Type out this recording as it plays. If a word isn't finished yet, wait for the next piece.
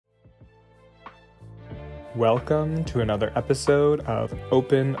Welcome to another episode of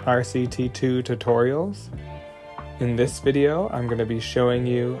OpenRCT2 tutorials. In this video, I'm going to be showing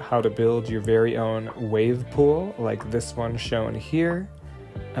you how to build your very own wave pool like this one shown here,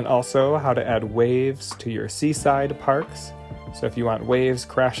 and also how to add waves to your seaside parks. So if you want waves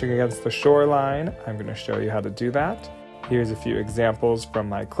crashing against the shoreline, I'm going to show you how to do that. Here's a few examples from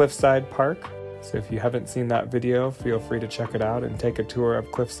my Cliffside Park. So if you haven't seen that video, feel free to check it out and take a tour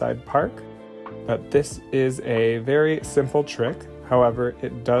of Cliffside Park. But this is a very simple trick. However,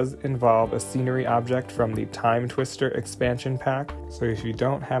 it does involve a scenery object from the Time Twister expansion pack. So if you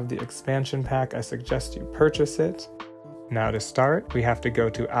don't have the expansion pack, I suggest you purchase it. Now to start, we have to go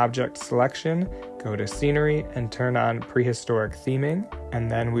to Object Selection, go to Scenery, and turn on Prehistoric Theming. And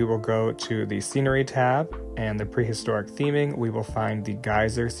then we will go to the Scenery tab, and the Prehistoric Theming, we will find the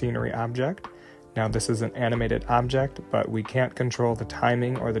Geyser Scenery object. Now this is an animated object, but we can't control the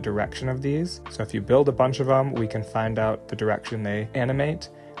timing or the direction of these. So if you build a bunch of them, we can find out the direction they animate.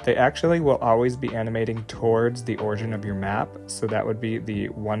 They actually will always be animating towards the origin of your map. So that would be the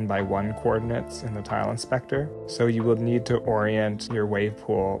 1x1 coordinates in the tile inspector. So you will need to orient your wave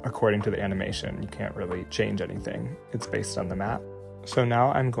pool according to the animation. You can't really change anything. It's based on the map. So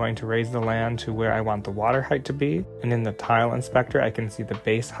now I'm going to raise the land to where I want the water height to be. And in the tile inspector, I can see the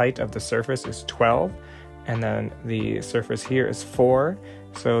base height of the surface is 12. And then the surface here is 4.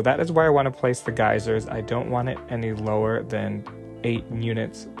 So that is where I want to place the geysers. I don't want it any lower than 8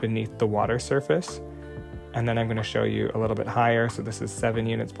 units beneath the water surface. And then I'm going to show you a little bit higher. So this is 7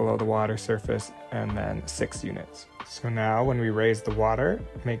 units below the water surface and then 6 units. So now when we raise the water,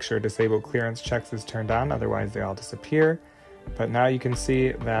 make sure disable clearance checks is turned on, otherwise they all disappear. But now you can see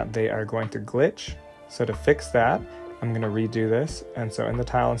that they are going to glitch. So to fix that, I'm going to redo this. And so in the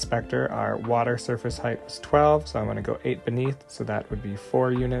tile inspector, our water surface height was 12. So I'm going to go 8 beneath. So that would be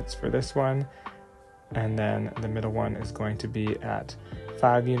 4 units for this one. And then the middle one is going to be at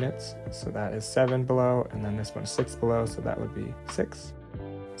 5 units. So that is 7 below. And then this one's 6 below. So that would be 6.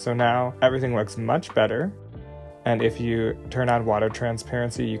 So now everything looks much better. And if you turn on water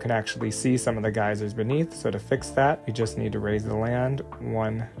transparency, you can actually see some of the geysers beneath. So to fix that, you just need to raise the land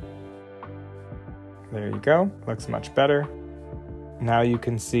 1. There you go. Looks much better. Now you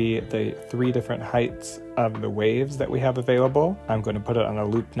can see the 3 different heights of the waves that we have available. I'm going to put it on a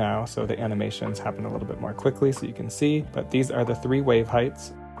loop now so the animations happen a little bit more quickly so you can see. But these are the 3 wave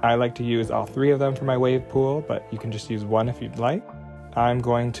heights. I like to use all 3 of them for my wave pool, but you can just use 1 if you'd like. I'm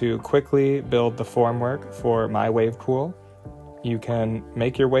going to quickly build the formwork for my wave pool. You can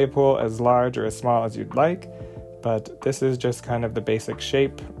make your wave pool as large or as small as you'd like, but this is just kind of the basic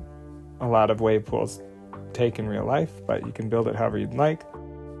shape a lot of wave pools take in real life, but you can build it however you'd like.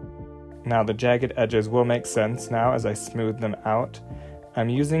 Now the jagged edges will make sense now as I smooth them out. I'm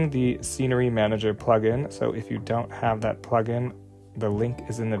using the Scenery Manager plugin, so if you don't have that plugin, the link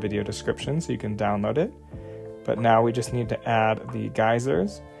is in the video description so you can download it. But now we just need to add the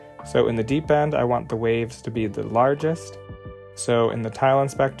geysers. So in the deep end, I want the waves to be the largest. So in the tile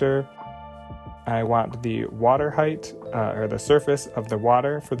inspector, I want the water height, or the surface of the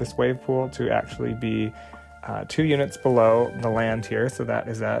water for this wave pool to actually be 2 units below the land here. So that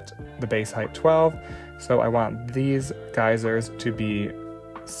is at the base height 12. So I want these geysers to be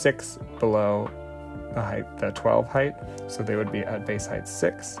 6 below the 12 height. So they would be at base height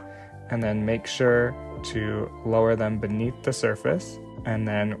 6. And then make sure to lower them beneath the surface, and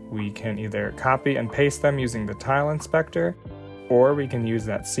then we can either copy and paste them using the tile inspector, or we can use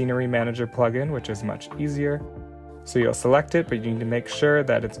that Scenery Manager plugin, which is much easier. So you'll select it, but you need to make sure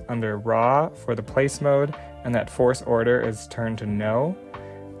that it's under raw for the place mode and that force order is turned to no,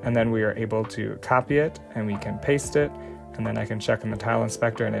 and then we are able to copy it and we can paste it, and then I can check in the tile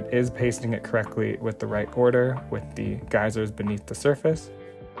inspector and it is pasting it correctly with the right order with the geysers beneath the surface.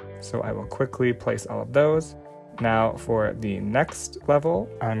 So I will quickly place all of those. Now for the next level,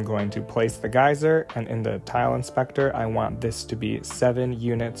 I'm going to place the geyser, and in the tile inspector, I want this to be 7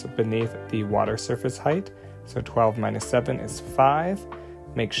 units beneath the water surface height. So 12 minus 7 is 5.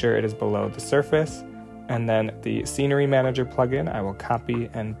 Make sure it is below the surface. And then the Scenery Manager plugin, I will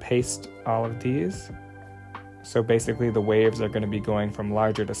copy and paste all of these. So basically the waves are going to be going from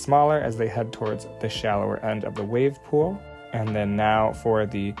larger to smaller as they head towards the shallower end of the wave pool. And then now for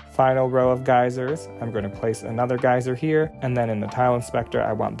the final row of geysers, I'm going to place another geyser here. And then in the tile inspector,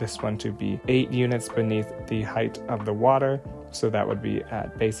 I want this one to be 8 units beneath the height of the water. So that would be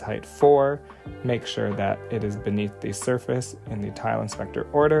at base height 4. Make sure that it is beneath the surface in the tile inspector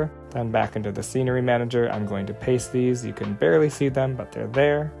order. Then back into the Scenery Manager, I'm going to paste these. You can barely see them, but they're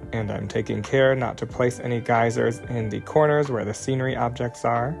there. And I'm taking care not to place any geysers in the corners where the scenery objects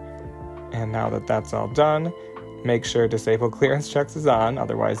are. And now that that's all done, make sure disable clearance checks is on,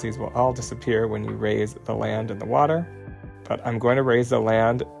 otherwise these will all disappear when you raise the land and the water. But I'm going to raise the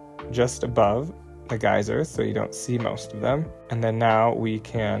land just above the geysers so you don't see most of them. And then now we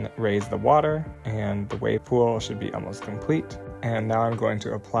can raise the water, and the wave pool should be almost complete. And now I'm going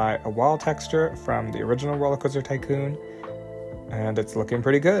to apply a wall texture from the original Rollercoaster Tycoon, and it's looking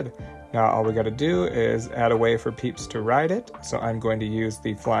pretty good. Now all we got to do is add a way for peeps to ride it. So I'm going to use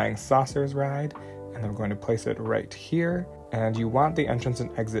the Flying Saucers ride, and I'm going to place it right here. And you want the entrance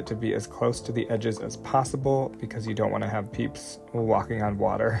and exit to be as close to the edges as possible because you don't want to have peeps walking on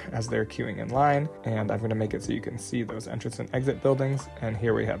water as they're queuing in line. And I'm going to make it so you can see those entrance and exit buildings. And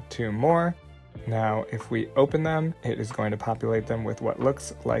here we have 2 more. Now, if we open them, it is going to populate them with what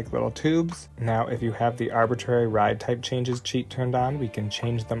looks like little tubes. Now, if you have the arbitrary ride type changes cheat turned on, we can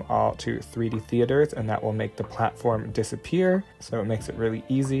change them all to 3D theaters, and that will make the platform disappear. So it makes it really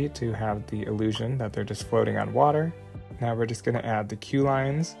easy to have the illusion that they're just floating on water. Now we're just going to add the queue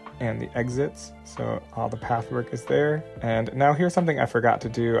lines and the exits, so all the path work is there. And now here's something I forgot to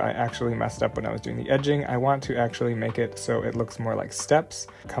do. I actually messed up when I was doing the edging. I want to actually make it so it looks more like steps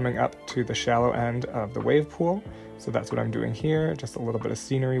coming up to the shallow end of the wave pool. So that's what I'm doing here, just a little bit of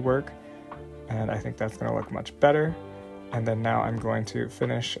scenery work. And I think that's going to look much better. And then now I'm going to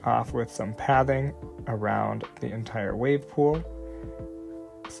finish off with some pathing around the entire wave pool,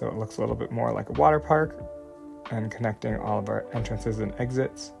 so it looks a little bit more like a water park, and connecting all of our entrances and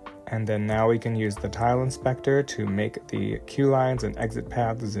exits. And then now we can use the tile inspector to make the queue lines and exit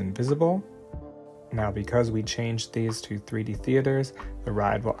paths invisible. Now, because we changed these to 3D theaters, the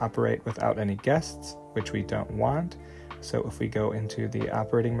ride will operate without any guests, which we don't want. So if we go into the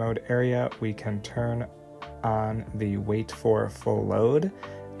operating mode area, we can turn on the wait for full load,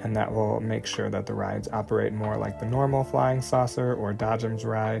 and that will make sure that the rides operate more like the normal Flying Saucer or Dodgems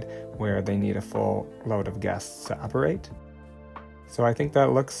ride, where they need a full load of guests to operate. So I think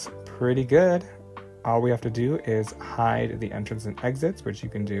that looks pretty good. All we have to do is hide the entrance and exits, which you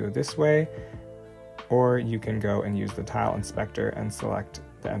can do this way, or you can go and use the tile inspector and select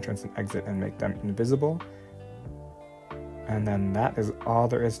the entrance and exit and make them invisible. And then that is all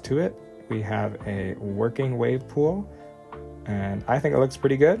there is to it. We have a working wave pool, and I think it looks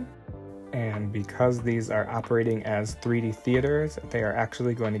pretty good. And because these are operating as 3D theaters, they are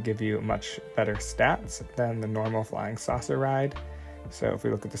actually going to give you much better stats than the normal Flying Saucer ride. So if we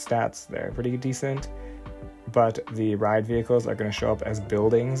look at the stats, they're pretty decent, but the ride vehicles are going to show up as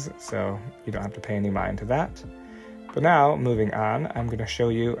buildings, so you don't have to pay any mind to that. But now, moving on, I'm going to show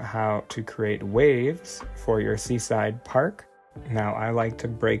you how to create waves for your seaside park. Now, I like to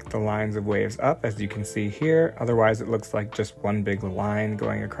break the lines of waves up, as you can see here. Otherwise, it looks like just one big line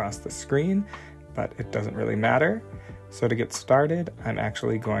going across the screen, but it doesn't really matter. So to get started, I'm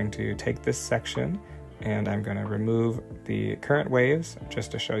actually going to take this section and I'm going to remove the current waves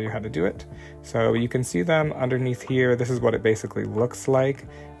just to show you how to do it. So you can see them underneath here. This is what it basically looks like.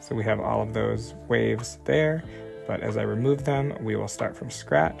 So we have all of those waves there, but as I remove them, we will start from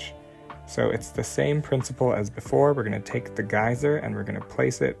scratch. So it's the same principle as before. We're going to take the geyser and we're going to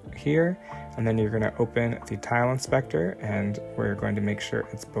place it here, and then you're going to open the tile inspector and we're going to make sure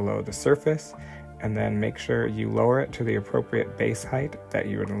it's below the surface, and then make sure you lower it to the appropriate base height that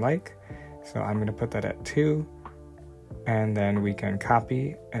you would like. So I'm going to put that at 2, and then we can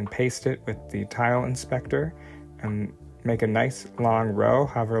copy and paste it with the tile inspector and make a nice long row,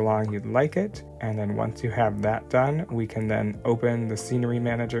 however long you'd like it. And then once you have that done, we can then open the scenery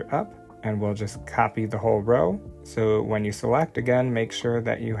manager up and we'll just copy the whole row. So when you select, again, make sure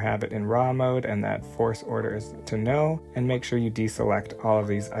that you have it in raw mode and that force order is to no, and make sure you deselect all of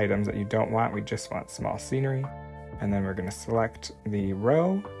these items that you don't want. We just want small scenery. And then we're going to select the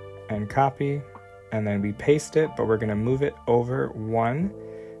row and copy, and then we paste it, but we're going to move it over 1.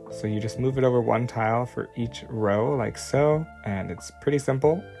 So you just move it over 1 tile for each row, like so, and it's pretty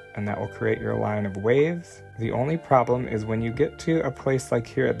simple, and that will create your line of waves. The only problem is when you get to a place like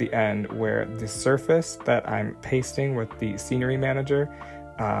here at the end where the surface that I'm pasting with the scenery manager,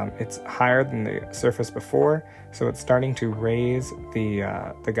 it's higher than the surface before, so it's starting to raise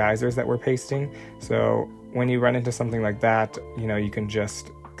the geysers that we're pasting. So when you run into something like that, you know, you can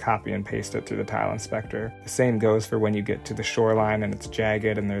just copy and paste it through the tile inspector. The same goes for when you get to the shoreline and it's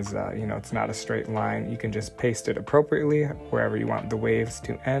jagged and there's you know, it's not a straight line. You can just paste it appropriately wherever you want the waves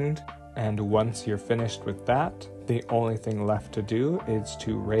to end. And once you're finished with that, the only thing left to do is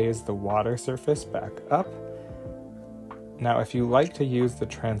to raise the water surface back up. Now, if you like to use the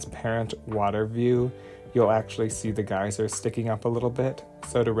transparent water view, you'll actually see the geysers sticking up a little bit.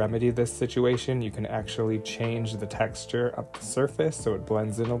 So to remedy this situation, you can actually change the texture of the surface so it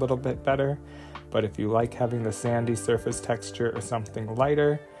blends in a little bit better. But if you like having the sandy surface texture or something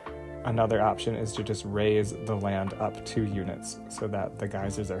lighter, another option is to just raise the land up 2 units so that the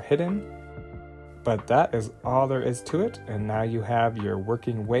geysers are hidden. But that is all there is to it, and now you have your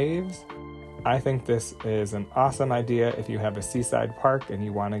working waves. I think this is an awesome idea if you have a seaside park and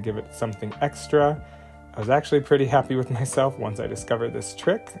you want to give it something extra. I was actually pretty happy with myself once I discovered this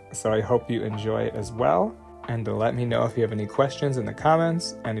trick, so I hope you enjoy it as well. And to let me know if you have any questions in the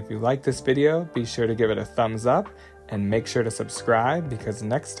comments, and if you like this video, be sure to give it a thumbs up and make sure to subscribe, because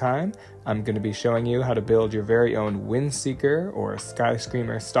next time I'm going to be showing you how to build your very own Windseeker or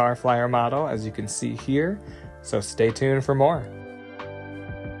Skyscreamer Starflyer model, as you can see here, so stay tuned for more.